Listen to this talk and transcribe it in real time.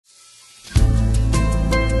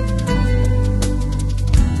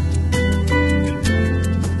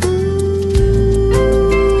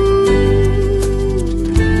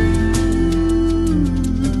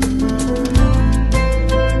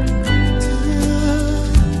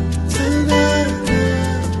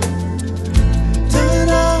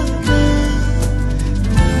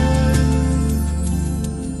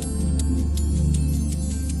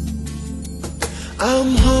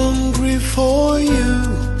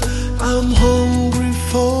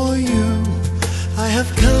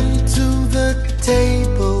I've come to the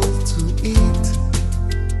table to eat.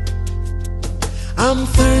 I'm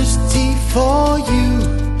thirsty for you,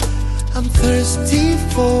 I'm thirsty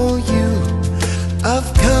for you.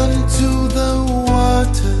 I've come to the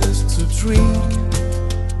waters to drink.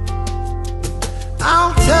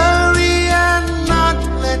 I'll tarry and not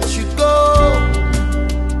let you go.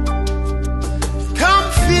 Come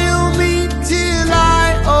fill me till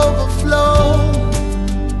I overflow.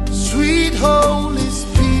 Sweet Holy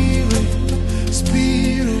Spirit,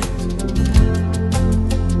 Spirit,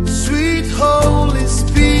 sweet Holy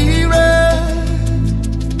Spirit,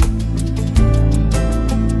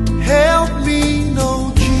 help me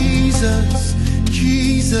know Jesus,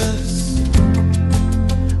 Jesus,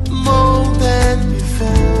 more than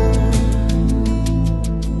before.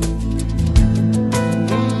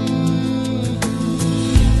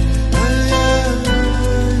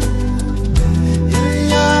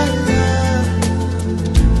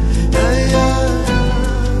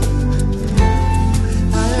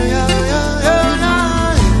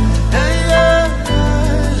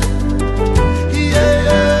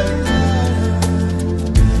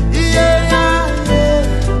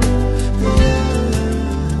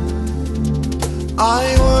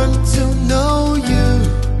 I want to know you,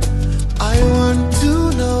 I want to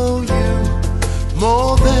know you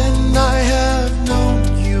more than I have known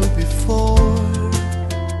you before.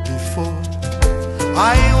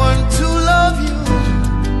 I want to love you,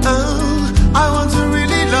 I want to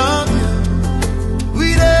really love you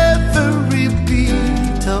with every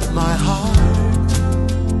beat of my heart.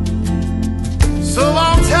 So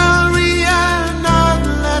I'll tarry and not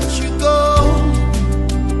let you go.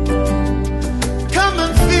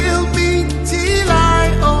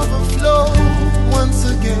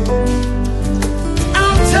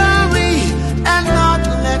 I'll tarry and not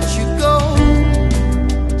let you go.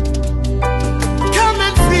 Come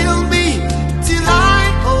and fill me till I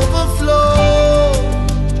overflow.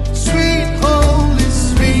 Sweet Holy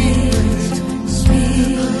Spirit,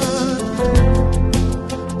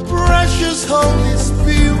 precious Holy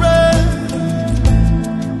Spirit,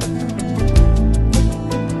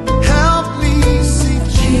 help me see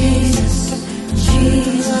Jesus,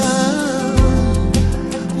 Jesus,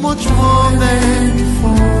 much more than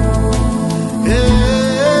before.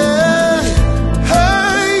 Hey,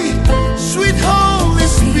 hey, sweet Holy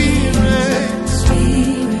Spirit,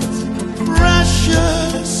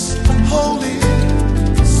 precious Holy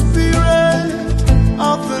Spirit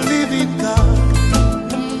of the living God,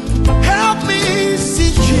 help me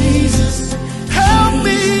see Jesus, help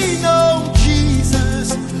me know Jesus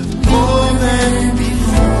more than before.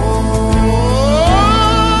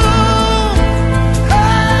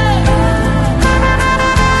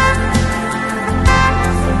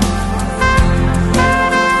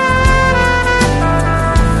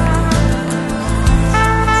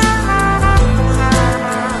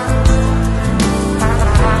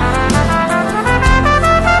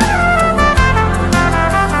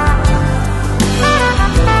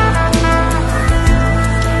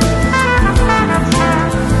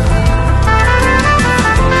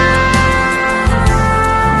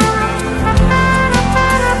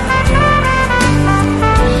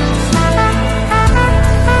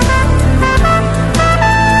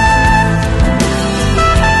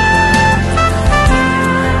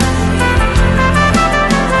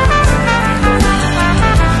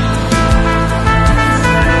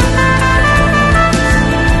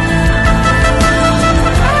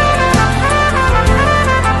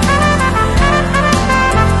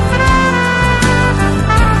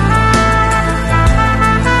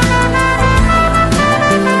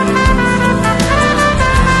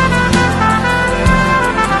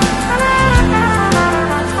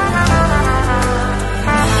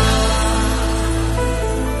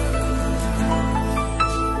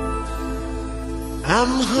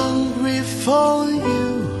 I'm hungry for you,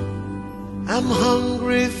 I'm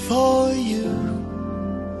hungry for you.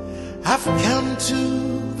 I've come to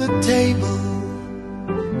the table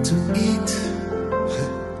to eat.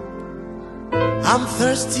 I'm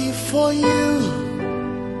thirsty for you,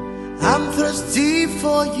 I'm thirsty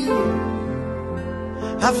for you.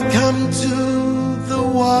 I've come to the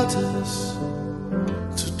waters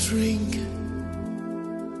to drink.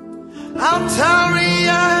 I'll tarry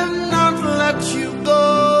and not let you go.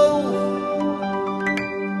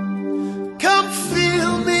 Come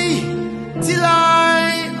fill me till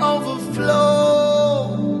I overflow.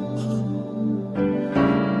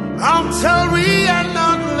 I'll tarry and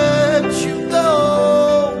not let you go.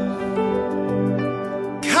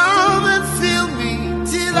 Come and fill me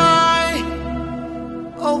till I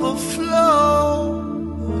overflow.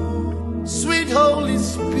 Sweet Holy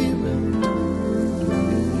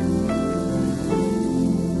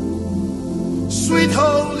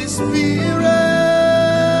Spirit,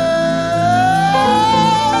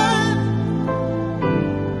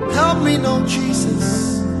 help me know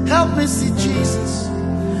Jesus. Help me see Jesus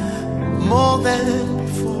more than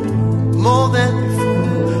before, more than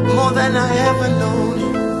before, more than I ever known.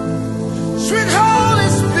 Sweet Holy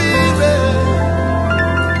Spirit,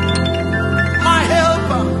 my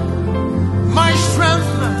helper, my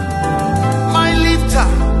strengthener, my lifter,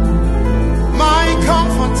 my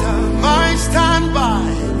comforter, my standby.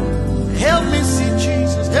 Help me see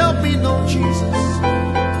Jesus, help me know Jesus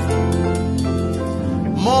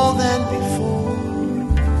more than before.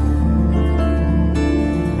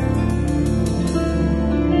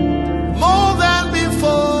 More than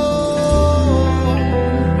before.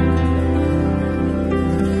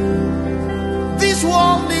 This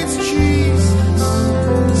world needs Jesus.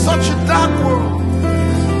 Such a dark world.